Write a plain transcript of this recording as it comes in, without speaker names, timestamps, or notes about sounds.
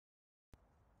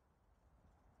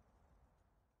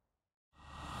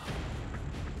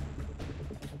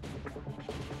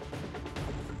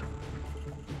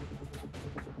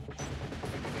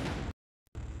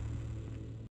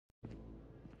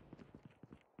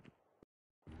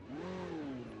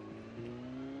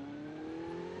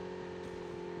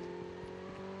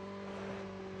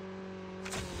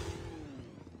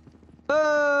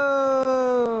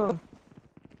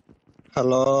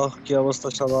Hello, কি অবস্থা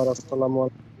সবার? আসসালামু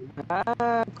আলাইকুম।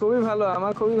 হ্যাঁ, খুবই ভালো।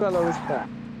 আমার খুবই ভালো অবস্থা।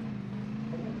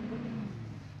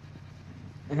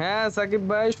 হ্যাঁ, সাকিব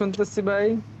ভাই, শুনতেছি ভাই।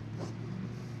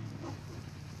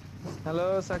 হ্যালো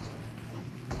সাকিব।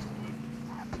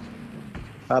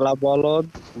 শালা বলদ,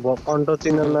 কণ্ঠ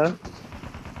চিনে না।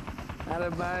 আরে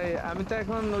ভাই, আমি তো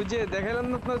এখন ওই যে দেখালাম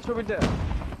না আপনার ছবিটা।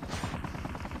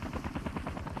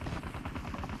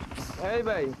 এই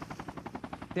ভাই,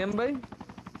 সেম ভাই,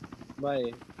 ভাই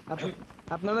আপনি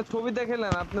আপনারা ছবি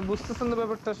দেখালেন, আপনি বুঝতেছেন না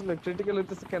ব্যাপারটা আসলে ক্রিটিক্যাল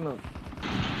হইতেছে কেন?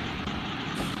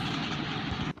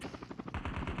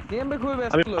 সেম ভাই খুবই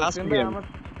ব্যস্ত আমি লোক। First game.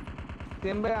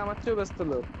 সেম ভাই আমার চেয়েও ব্যস্ত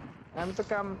লোক। আমি তো না,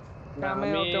 কামে আমি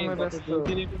অকামে গত ব্যস্ত।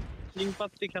 2-3 কিং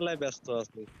পাত্রী খেলায় ব্যস্ত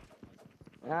আছি।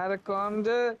 আরে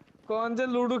কোন যে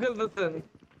লুডো খেলতেছেন?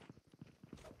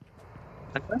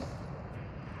 হ্যাঁ?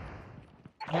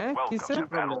 হ্যাঁ, Welcome কিসে? কি to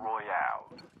Battle problem? Royale.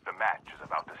 The match is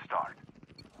about to start.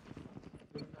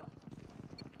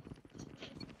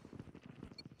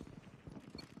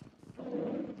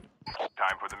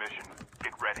 Time for the mission.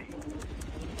 Get ready.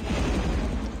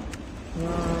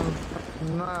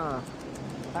 না,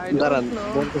 আই দাঁড়ান, ডোন্ট নো।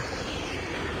 বলতেছি।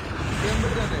 সেম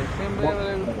ভাই জানে, সেম ভাই আবার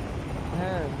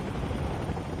হ্যাঁ,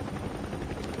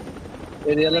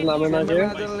 এরিয়ালের নামে না সেম ভাই যে।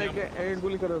 না জানলে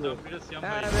গুলি করে দেবে।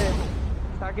 হ্যাঁ রে,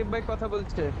 সাকিব ভাই কথা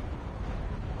বলছে।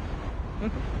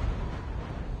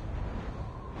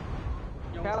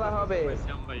 খেলা হবে।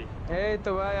 এই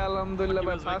তো ভাই, আলহামদুলিল্লাহ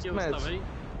ভাই, ফার্স্ট ম্যাচ।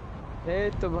 এই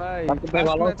তো ভাই, সাকিব ভাই ফার্স্ট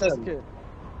ভালো ম্যাচ আছেন? আজকে।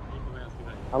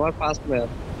 আমার ফার্স্ট ম্যাচ।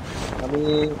 আমি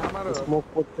আমারও। স্মোক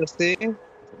করতেছি,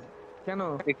 কেন?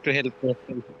 একটু হেল্প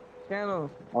করতেন। কেন?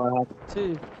 আমার হাত। ছি,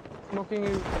 smoking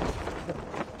is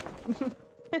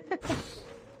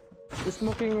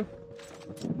smoking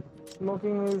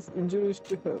smoking is injurious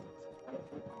to health.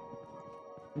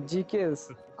 জিকেস।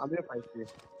 আমিও পাইছি।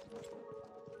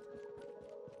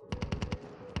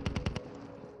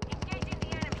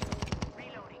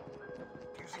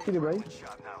 কি রে ভাই,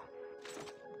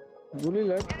 গুলি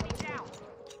লাগ।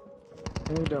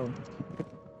 ডাউন।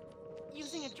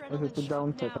 Using আচ্ছা, adrenaline তুই ডাউন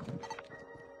shot থাক।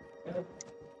 now.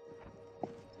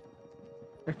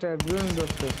 একটা অ্যাড্রেনালিন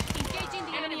দরকার। Engaging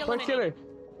the enemy কই ছেলে? eliminated.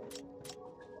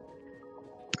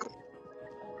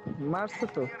 মারছে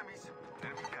তো।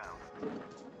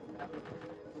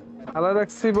 আলা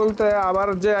রাখছি বলতে আবার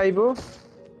যে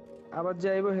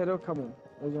আইবো হেরো খামু,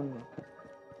 ওই জন্য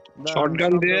দাঁড়ান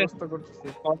শটগান সব দিয়ে, ব্যবস্থা করতেছি।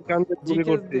 শটগান দিয়ে গুলি জিকেস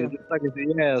করছি, দিয়ে। জিততে গেছি।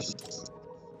 Yes,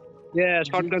 yes,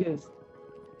 shotgun. জিকেস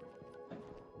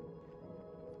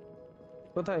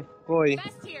কোথায়? কই?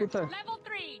 Vest here. কোথায়? Level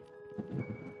 3.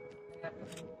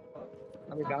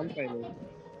 আমি গান পাইনি।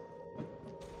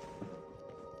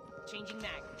 Changing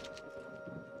mag.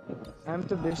 আমি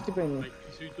তো বেস্টই পাইনি।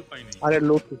 আরে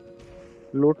লুট,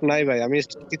 লুট নাই ভাই, আমি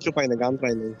কিছু পাই না, গান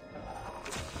পাই নাই।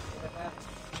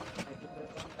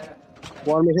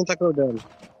 ওয়ার মেশিন থাকলেও দেন।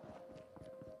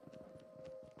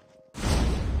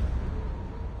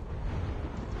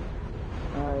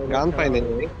 গান পাই নাই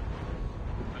ভাই।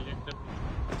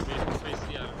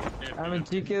 আমি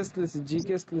জিকেস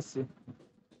লিছি।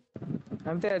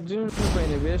 আমি তো অ্যাড্রেনালিন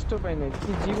পাইনি, বেস্টও পাইনি।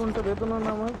 কি জীবনটা বেদনা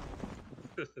না আমার।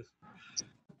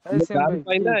 এই আমি সেম গান ভাই,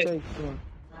 পাই কি নাই, চাই তোমার?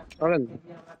 করেন।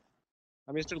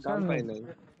 আমি স্টিল গান শোন পাই নাই।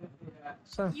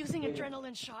 শোন। Using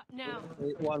adrenaline shot now.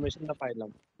 এই ওয়ার মেশিনটা পাইলাম।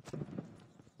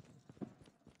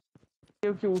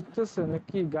 কেউ কি উঠতেছে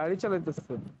নাকি গাড়ি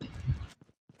চালাইতেছে?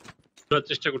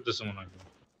 চেষ্টা করতেছে মনে হয়।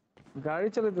 গাড়ি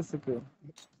চালাইতেছে কেউ।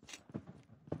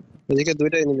 এদিকে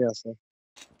দুইটা এনিমি আছে।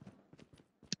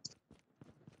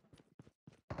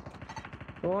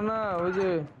 ও না, ওই যে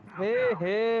হে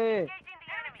হে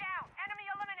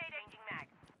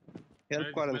হেল্প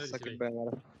করেন সাকিব ভাই আমার।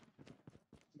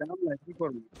 গান নাই, কি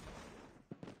করব?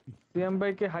 সিএম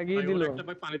ভাইকে হাগিয়ে দিল। একটা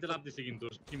ভাই পানিতে লাফ দিছে কিন্তু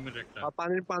টিমমেট একটা। আর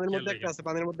পানির খেয়াল মধ্যে একটা রাখেন। আছে,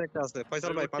 পানির মধ্যে একটা আছে।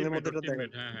 ফয়সাল ভাই, পানির মধ্যে এটা দেখেন।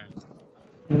 হ্যাঁ হ্যাঁ।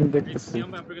 এই দেখতেছি। সিয়াম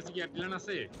ভাই আপনার কাছে কি অ্যাড্রেনালিন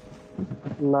আছে?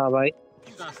 না ভাই,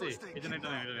 এটা আছে। এই জন্য এটা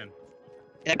নেন।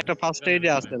 একটা ফার্স্ট এইডে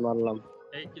আছে, মারলাম।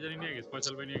 এই কি জানি নিয়ে গেছে,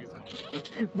 ফয়সাল ভাই নিয়ে গেছে।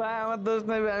 ভাই আমার দোষ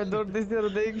নাই ভাই, আমি দৌড় দিছি আর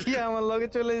দেখি আমার লগে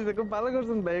চলে এসেছে। খুব ভালো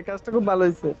করছেন ভাই, এই কাজটা খুব ভালো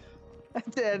হয়েছে।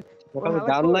 আচ্ছা, ও ওখানে হালা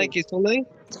গান কই? নাই, কিছু নাই।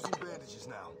 Using bandages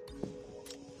now.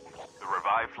 The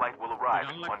revived flight will arrive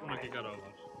গান in 1 লাগতো নাকি minute. কারো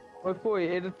আবার? ওই কই,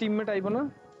 এটা টিমমেট আইবো না?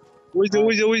 ওই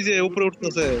যে উপরে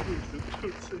উঠতেছে।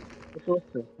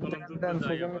 দেন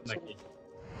যাই সেকেন্ড আবার নাকি?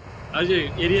 আজ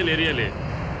এরিয়ালে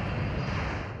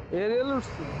এরিয়াল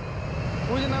উঠছে।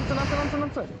 ওই যে নামছে।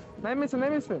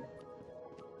 নাইমেছে।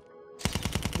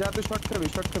 যা তুই শর্ট খাবি।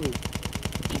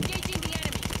 Engaging the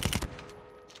enemy.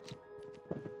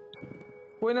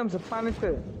 কই নামছে? পানিতে।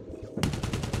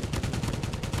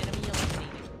 Enemy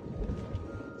eliminated.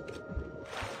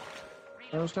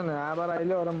 সমস্যা নেই, আবার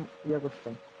আইলে ওরা ইয়া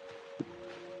করতাম।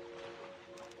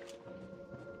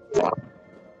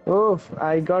 ওফ,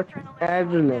 আই গট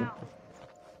অ্যাড্রিনালিন।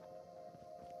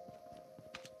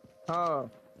 হ্যাঁ,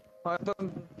 হয়তো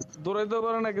দৌড়াইতেও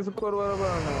পারে না, কিছু করবারও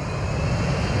পারে না।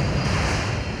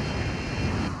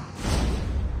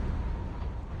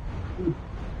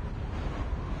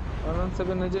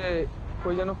 117 এ যে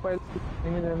কই যেন পাইছি,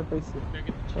 ভেঙে যেন পাইছি।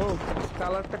 ও,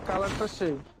 কালারটা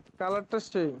সেই, কালারটা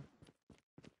সেই।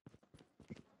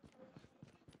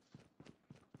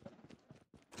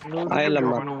 আইলাম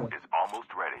Terminal মাত্র। is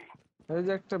almost ready. এই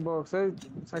যে একটা বক্স, এই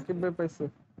সাকিব ভাই পাইছে।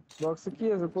 বক্সে কি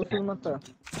আছে? কচুর মাথা।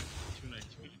 কিছু নাই,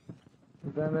 কিছু নাই।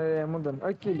 দেন এমন দেন।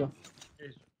 ওই কিলো এই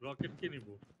রকেট কে নিব?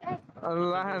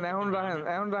 রাহেন, এখন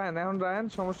রাহেন,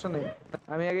 সমস্যা নেই।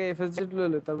 আমি আগে এফএসজি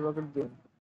লইলে তারপর রকেট দিই।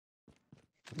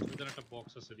 ওইখানে একটা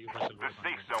বক্স আছে, দিকে ফয়সাল The বলে পান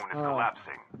safe নাকি? zone is হ্যাঁ,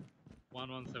 collapsing.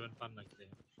 117 পান নাকি?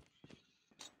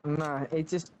 না,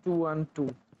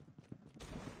 HS212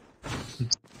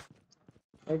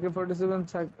 AK-47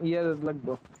 ইয়ার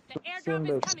লাগবে। The সেম airdrop is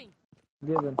ভাই coming.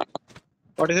 দিয়ে দেন।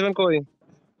 47 কই?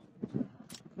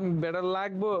 বেটার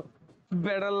লাগবো,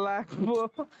 বেটার লাগবো।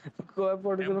 কয়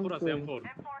 47 M4 আছে, কই? M4।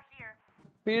 M4 here.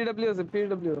 পিডব্লিউ আছে,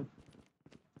 পিডব্লিউ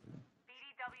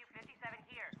BDW 57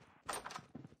 here.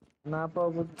 না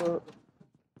পাবো তো।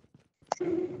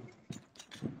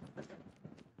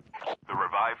 The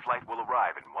revived flight will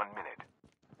arrive in 1 minute.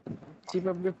 Chip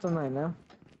upgrade তো নাই না?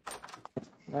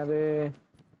 আরে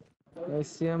এই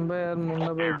সিএম ভাই আর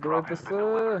মুন্না ভাই Airdrop has been দৌড়াইতেছে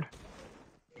delivered.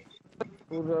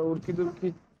 পুরা উড়কি দুরকি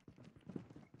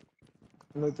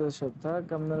লইতে। সব থাক,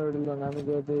 আপনারা উড়িল না, আমি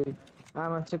যদি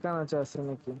আমার কানাচে আছে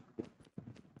নাকি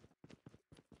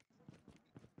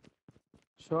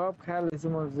সব খেয়াল হয়েছে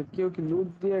মনে হচ্ছে। কেউ কি লুট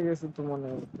দিয়ে গেছে তো মনে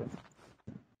হচ্ছে।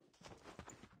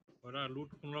 ওরা লুট,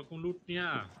 কোন রকম লুট নিয়া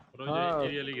ওরা যে হ্যাঁ,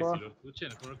 এরিয়ালে গেছিল,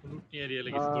 বুঝছেন? কোন রকম লুট নিয়ে এরিয়ালে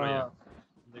গেছে দৌড়াইয়া।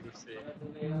 দেখছে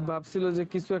ভাবছিল যে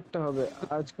কিছু একটা হবে,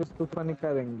 আজ কুছ তুফানি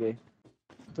করেঙ্গে,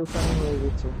 তুফানি হয়ে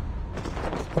গেছে।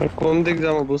 আর কোন দিক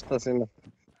যাবো বুঝতাছি না।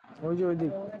 ওই যে ওই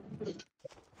দিক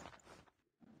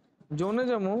জোনে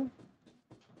যাবো।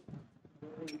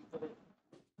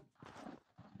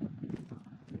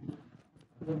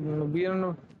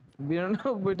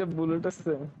 92টা বুলেট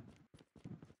আছে।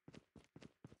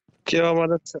 কেউ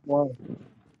আমাদের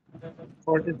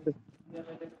 46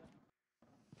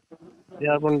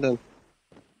 ইয়ারফোন দেন।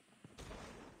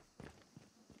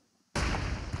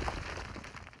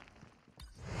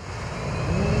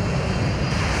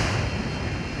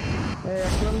 এই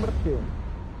এক নম্বর কে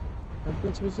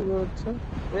পিছু পিছু হচ্ছে?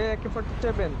 এই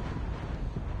AK-47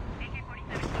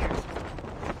 AK-47 here.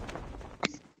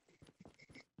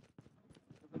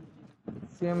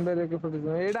 সিএম ভাই AK-47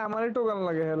 এটা আমারই টোকান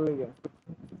লাগে হের লাগে।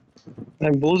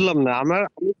 আমি বুঝলাম না, আমি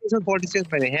কিছু 46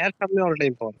 পাইনি, হ্যাঁ সামনে অল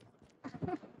টাইম পর।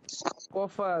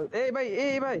 কফাল। এই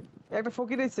ভাই একটা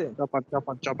ফকির আইছে। Chopper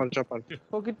chopper chopper chopper.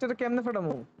 ফকিরটা কেমনে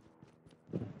ফাটামু?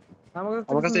 আমার কাছে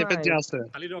তো আমার কিছু কাছে নাই। এফএসজি আছে।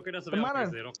 খালি রকেট আছে ভাই আমার মারেন।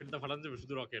 কাছে। রকেটটা ফাটান যাবে,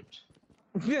 শুধু রকেট।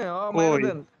 মাইরা কই?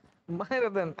 দেন, মাইরা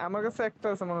দেন। আমার কাছে একটা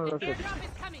আছে মনে The রাখেন, airdrop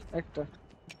is coming. একটা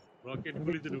রকেট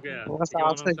গুলিতে ঢুকে আমার কাছে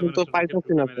আছে AK-117 কিন্তু এর সাথে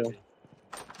পাইতেছি না তো।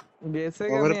 মেরে দেই। গেছে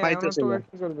ওভাবে আমি এখন পাইতেছি তো না।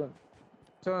 কি করবেন?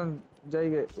 চলুন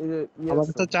জায়গা, এই যে আমার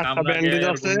আছে। কাছে 4টা আমরা ব্যান্ডেজ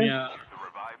গ্যার আছে, বুনিয়া The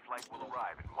revived flight will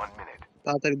arrive in 1 minute.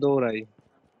 তাড়াতাড়ি দৌড়াই।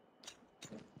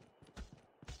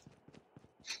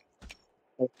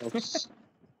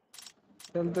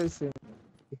 চলতেছি,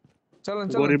 চলুন।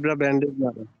 গরিবরা ব্যান্ডেজ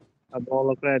মারে আর বড়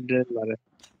লোকরা অ্যাড্রেস মারে।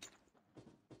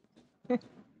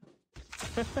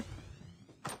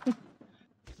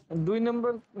 2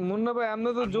 নম্বর মুন্না ভাই,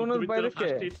 আমরা তো জোনের বাইরে কে?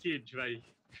 ফার্স্ট এইড কিট ভাই।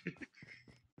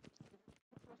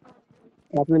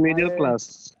 আপনি মিডল আরে, class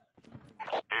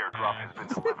Airdrop has been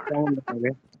delivered. কেমন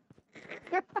লাগে?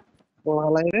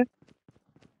 পড়ালাই রে।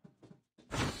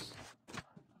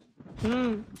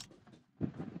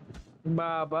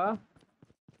 বাবা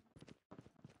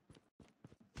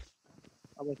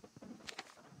আবার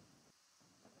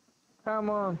কাম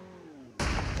অন।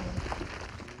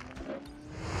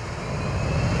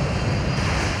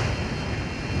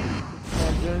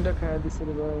 একজনটা খাইয়া দিছে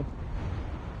রে ভাই।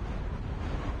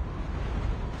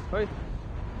 ওই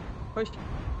ওই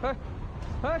ওই,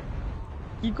 ওই,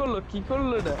 কি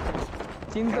করলো এটা?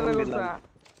 চিন্তাটা করছে। দিলাম।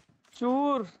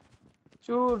 চুর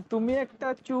চুর, তুমি একটা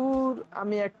চুর,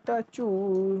 আমি একটা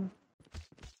চুর।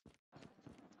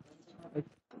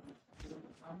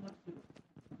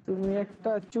 তুমি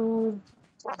একটা চুর,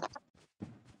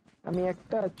 আমি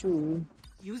একটা চুর।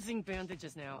 Using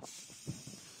bandages now.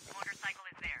 Motorcycle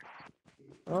is there.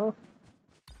 O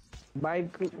bike,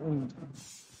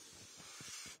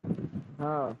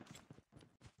 হ্যাঁ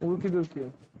উড়কি দুরকি।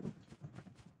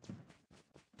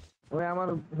 ওই আমার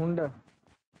হুন্ডা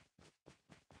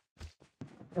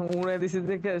উড়ে দিছি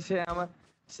দেখে সে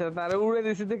তারে উড়ে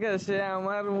দিছি দেখে সে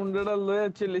আমার হুন্ডাটা লয়ে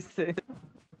চলেছে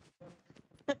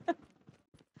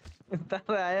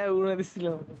তারা আয়া উড়ে দিছিল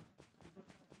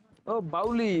ও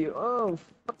বাউলি ও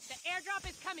The airdrop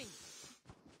is coming.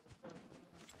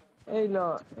 এই ল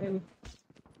এই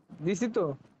দিছি তো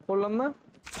করলাম না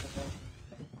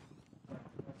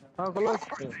হ্যাঁ করলাম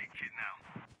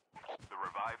The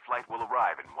revived flight will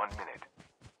arrive in 1 minute.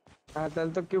 হ্যাঁ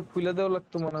তাহলে তো কেউ খুলে দেওয়া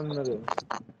লাগতো মনে হয়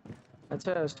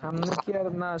আচ্ছা সামনে কি আর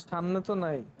না সামনে তো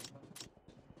নাই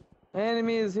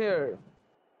enemy is here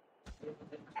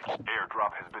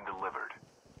Airdrop has been delivered.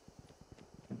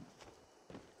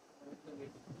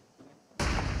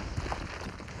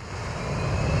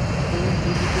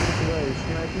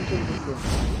 Sniping চলতেছে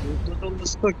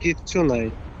তো কিচ্ছু নাই।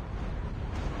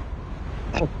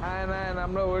 হ্যাঁ না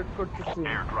আমরা ওয়েট করতেছি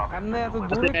আপনি এত আচ্ছা,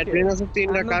 দূরে অ্যাড্রেন আছে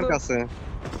 3টা কার কাছে?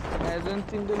 একজন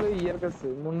তিনটে হলো ইয়ার কাছে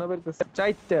মুন্নাবের কাছে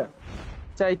চারটা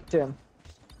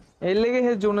এর লেগে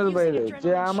হে জোনের বাইরে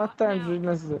যে আমার তো অ্যাড্রেন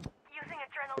আছে Using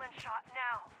adrenaline shot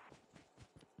now.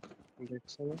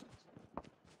 দেখছো না?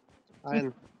 আইন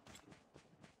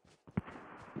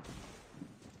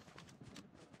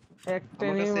একটা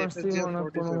আমার নিয়ে কাছে মারছি FSG মনে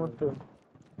হয় কোনো 47 মতো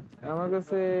আমার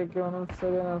কাছে কেমন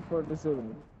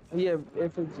 47 ইয়ে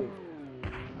এফএসজি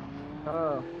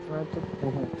হ্যাঁ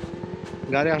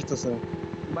গাড়ি আসতেছে।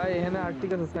 ভাই এখানে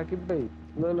আর্টিক আছে সাকিব ভাই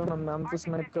লইলো না নাম তো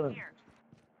স্নাইপ করেন Here.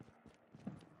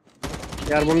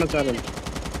 এয়ারবোনটা ছাড়েন,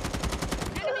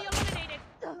 Enemy eliminated.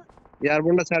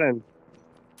 এয়ারবোনটা ছাড়েন,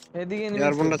 এদিকে নিয়ে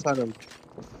এয়ারবোনটা ছাড়েন।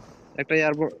 একটা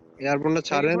এয়ারবোনটা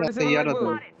ছাড়েন, একটা ইয়াটা দেন।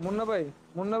 মুন্না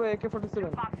ভাই AK47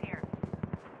 Box here.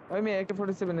 আমি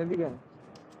AK47 এদিকে আন।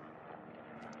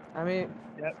 আমি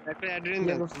একটা অ্যাড্রেন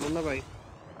দেন মুন্না ভাই।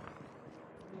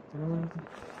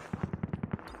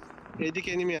 এইদিকে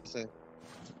এনিমি আছে।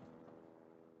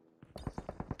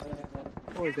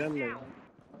 ওই জান নাই,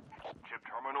 Chip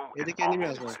terminal is এদিকে এনিমি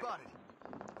আছে।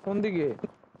 কোন দিকে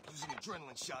using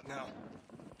adrenaline shot now.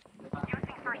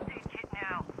 Using first aid kit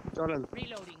now. চলেন,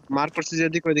 Reloading. মার করছি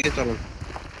যেদিকে ওইদিকে চলেন।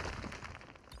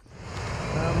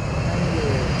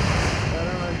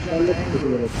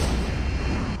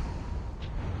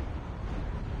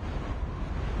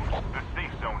 The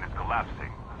safe zone is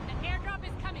collapsing. An airdrop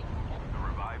is coming. The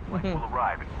revived flight will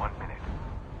arrive in 1 minute.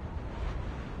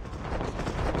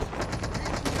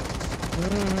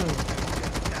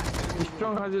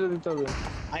 Strong হাজিরা দিতে হবে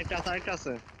আরেকটা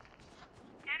আছে।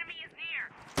 Enemy is near.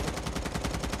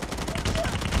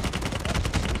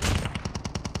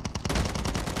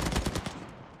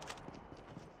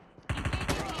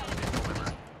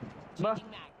 বাহ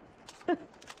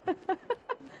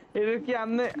এটা কি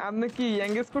আপনি কি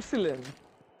এঙ্গেজ করছিলেন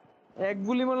এক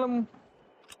গুলি মারলাম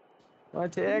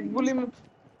আচ্ছা এক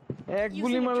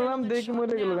গুলি মারলাম দেখি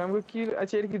মরে গেল আমি কি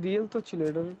আচ্ছা এর কি রিয়েল তো ছিল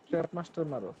এটা ট্র্যাপ মাস্টার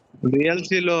মারো রিয়েল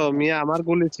ছিল মিয়া, আমার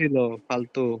গুলি ছিল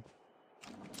ফালতু।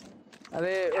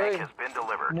 আরে ওই Tank has been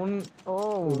delivered. Moon O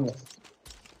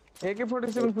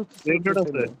AK47 red dot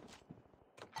আছে।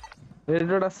 রেড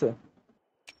ডট আছে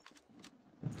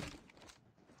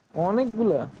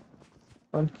অনেকগুলা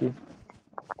কি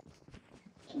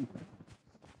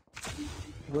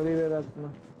গরিবের আত্মা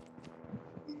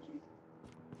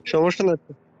সমস্যা না।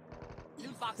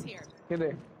 Loot box here. কে রে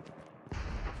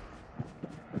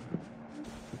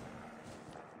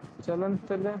চলেন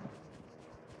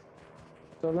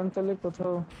তাহলে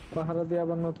কোথাও পাহারা দিয়ে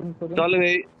আবার নতুন করে চলেন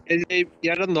এই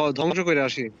ইয়াটা ধ্বংস করে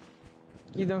আসি।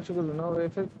 কি ধ্বংস করলো না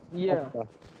ইয়া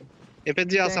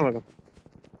এফএসজি আছে আমার কাছে।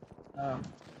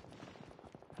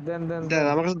 দেন দেন,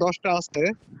 আমার কাছে 10টা আছে,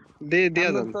 দিয়ে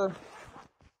দেন।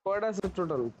 কয়টা আছে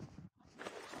টোটাল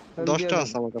 10টা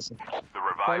আছে আমার কাছে। The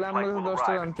তাহলে revived আমার flight কাছে will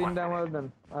 10টা arrive দেন in 1 তিনটা আমার minute. দেন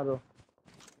আরো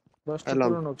 10টা এলাম।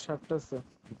 পুরো নোক 7টা আছে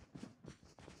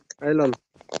আইলন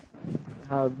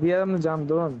হ্যাঁ দিয়ে আপনি জাম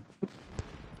দোন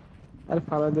আরে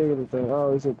ফালা দিয়ে গেল তো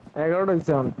হইছে 11টা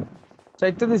দিছে এখন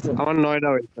 4টা দিছে আমার 9টা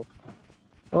হইছে।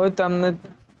 ওই তো আপনি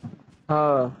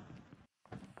হ্যাঁ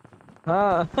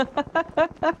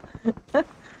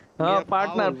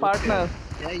পার্টনার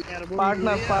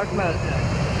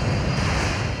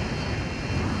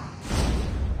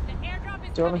The airdrop is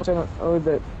চলো coming. ওই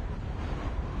দেখ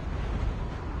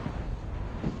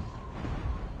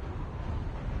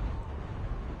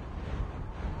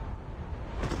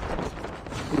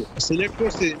সিলেক্ট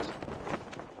করছি।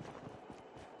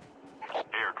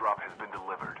 Airdrop has been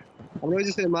delivered. আমরা ওই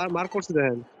যে মার করছি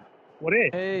দেখেন। ওরে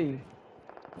এই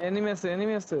এনিমি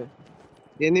আছে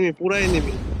এনিমি, পুরা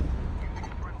এনিমি।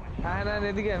 আয় না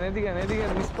এদিকে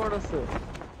স্পট আছে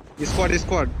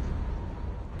স্কোয়াড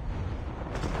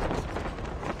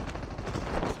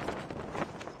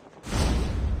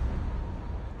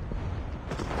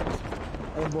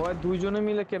বয় দুইজনে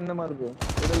মিলে কেমনে মারবো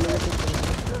এটা লেগে তো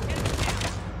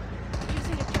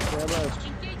Using a আবার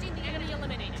engaging the enemy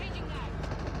eliminated. Changing mag.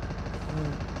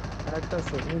 আরেকটা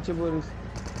আছে নিচে বলিস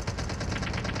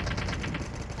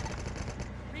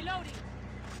Reloading.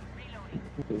 Reloading.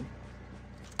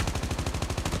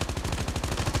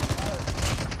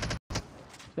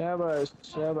 শাবাশ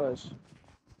শাবাশ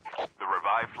The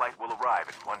revived flight will arrive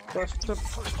in 1 minute. কষ্ট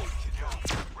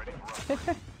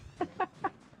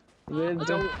red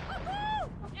Woohoo!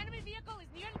 Enemy vehicle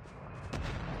is near.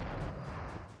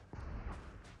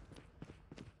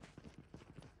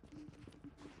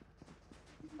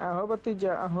 আহো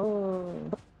বাতিজা আহো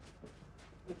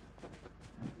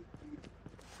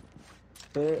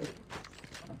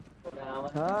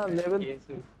হ্যাঁ লেভেল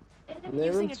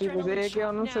লেভেল 3 বুঝে একে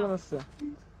অন্য সেকেন্ড আছে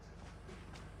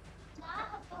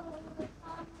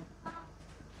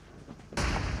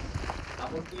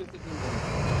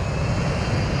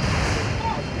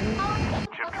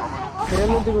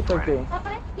ফেলে দিব তাকে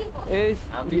এই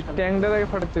ট্যাঙ্কটার আগে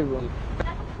ফাটাতে দিব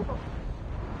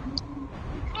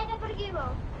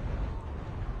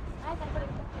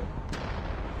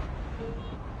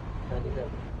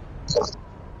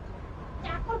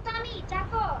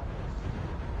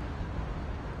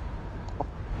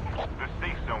The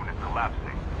safe zone is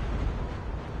collapsing.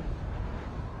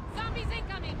 Zombies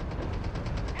incoming.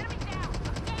 Enemy down.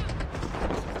 Down.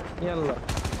 ইয়াল্লা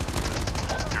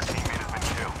Your teammate has been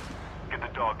killed. Get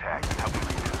the dog tags and help him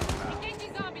lead.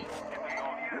 Engaging zombies.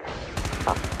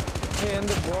 Hey, in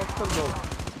the box or box?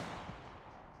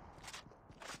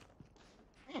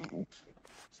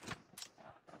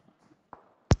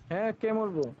 হ্যাঁ কে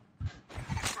মরবো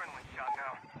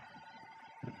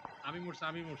আমি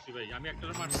মরছি ভাই আমি একটা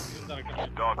মারছি কিন্তু আরেকটা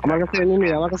Dog আমার tags কাছে are এনিমি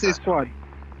আমার কাছে squad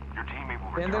Your teammate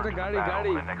will And return there's a to the গাড়ি, battle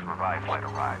গাড়ি। when the next revived flight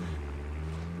arrives.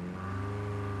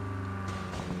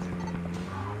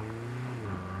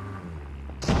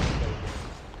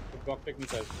 Dog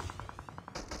technique আছে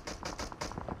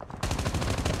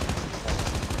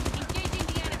Engaging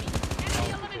the enemy. Enemy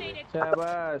eliminated.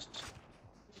 শাবাশ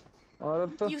ওরা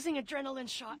তো Using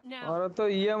adrenaline shot now. ওরা তো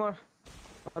ইয়ে আমার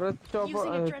ওরা চপ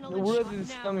Using adrenaline উড়ে shot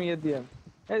দিছিলাম now. ইয়ে দিয়ে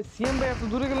এই সিএম ভাই এত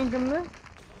দূরে গেলেন কেমনে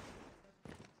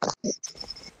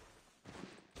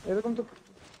এরকম তো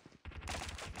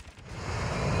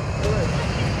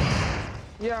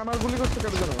ইয়ে আমার গুলি করছে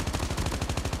কার জন্য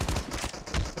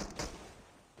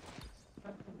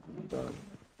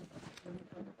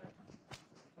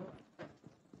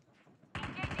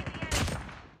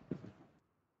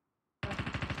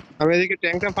আমি এদিকে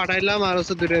ট্যাঙ্কটা ফাটাইলাম আর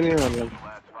হচ্ছে দুটো নিয়ে মারলাম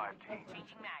Last 5 teams.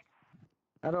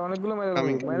 আর অনেকগুলো মাইরা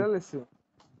Coming. মাইরা লেছি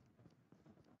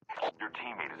Your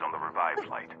teammate is on the revived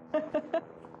flight.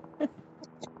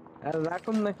 আর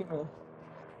রাখুন নাকি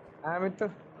আমি তো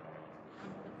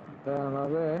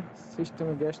দাঁড়াবে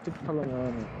সিস্টেমে গ্যাস্ট্রিক ফেলো না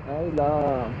আমি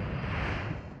আইলাম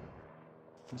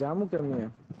জামু কেমনে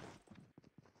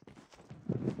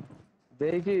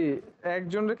দেখি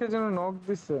একজন রেখে যেন নক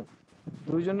দিছে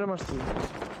দুইজনের মারছি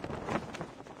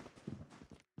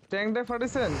ট্যাঙ্কটা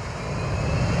ফাটিছেন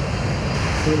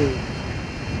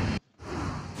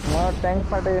হ্যাঁ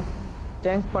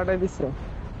ট্যাঙ্ক ফাটাই দিছে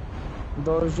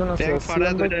 10 জন আছে ট্যাঙ্ক ফাটা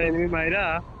দুটো এনিমি মাইরা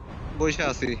বসে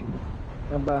আছি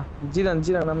বাহ জিরান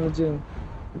আপনি জিরান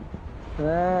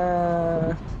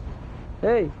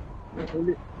এই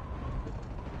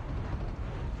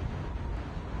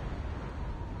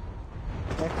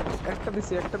একটা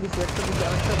দিছি আরেকটা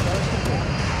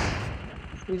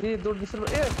এই যে দৌড় দিছিল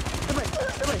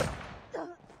ভাই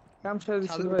কাম ছেড়ে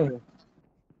দিছিল ভাই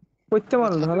কইতে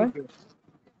মারলো হলে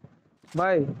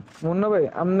ভাই মুন্না ভাই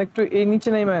আপনি একটু এই নিচে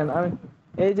নাইবেন আমি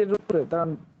এই যে উপরে দাঁড়ান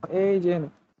এই যে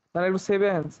তাহলে একটু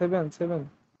সেভেন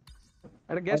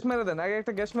একটা গ্যাস মেরে দেন আগে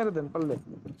একটা গ্যাস মেরে দেন পারলে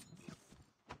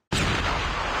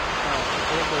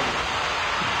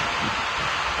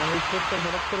আমি ছোট্ট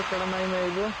হঠাৎ করে কেডা নাই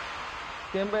আইবো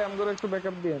কেম ভাই আমগো একটু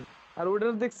ব্যাকআপ দিয়েন আর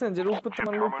ওইটার দেখছেন যে উপরতে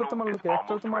মারলো কে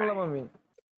একটাও তো মারলাম আমি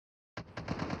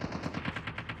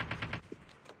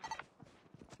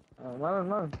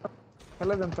মারুন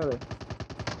খেলে দেন তারে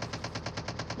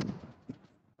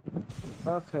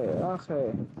ওকে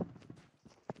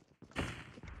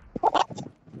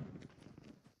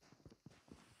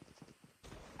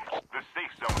The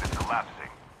safe zone is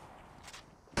collapsing.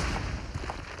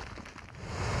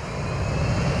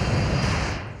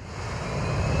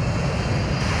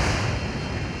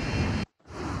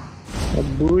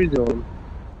 দুইজন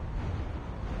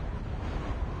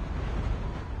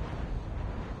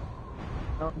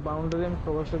বাউন্ডারি আমি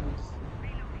কভার করে দিচ্ছি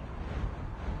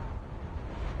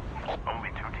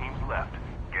Only 2 teams left.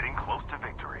 Getting close to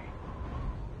victory.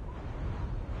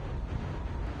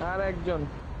 আর একজন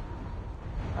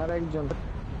আর একজন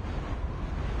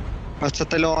আচ্ছা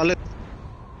তাহলে অলে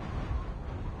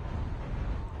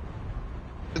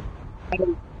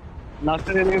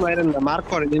লাস্টের এনিমি মাইরেন না, মার্ক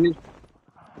করেন,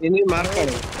 এনিমি মার্ক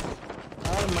করেন,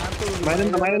 আর মারতে মাইরেন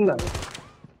না, মাইরেন না।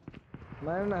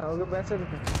 মারেন না, ওকে বেঁচে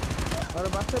রেখে আরে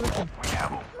বাচ্চা রেখে We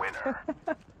have a winner.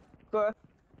 তোর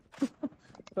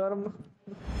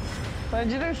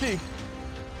পাঁচটাছি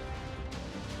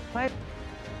ভাই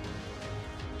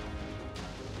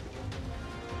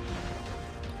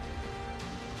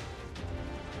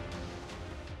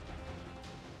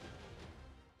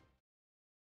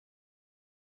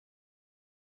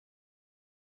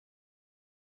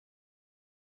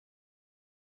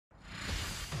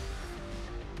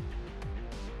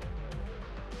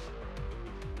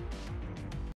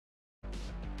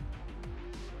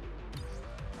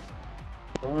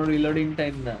কোনো রিলোডিং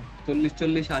টাইম না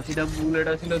 40-40-80টা বুলেট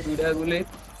আছিল দুইটা গুলি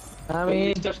আমি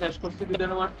শেষ করতে দুইটা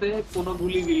মারতে কোনো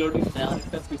গুলি রিলোডিং না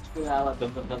আরেকটা সুইচ করে আবার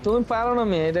দরকার তুমি পারো না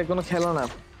মেয়ে, এটা কোনো খেলো না,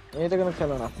 এটা কোনো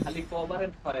খেলো না। খালি কভার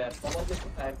এন্ড ফায়ার কভার বেশি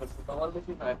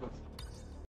ফায়ার করছে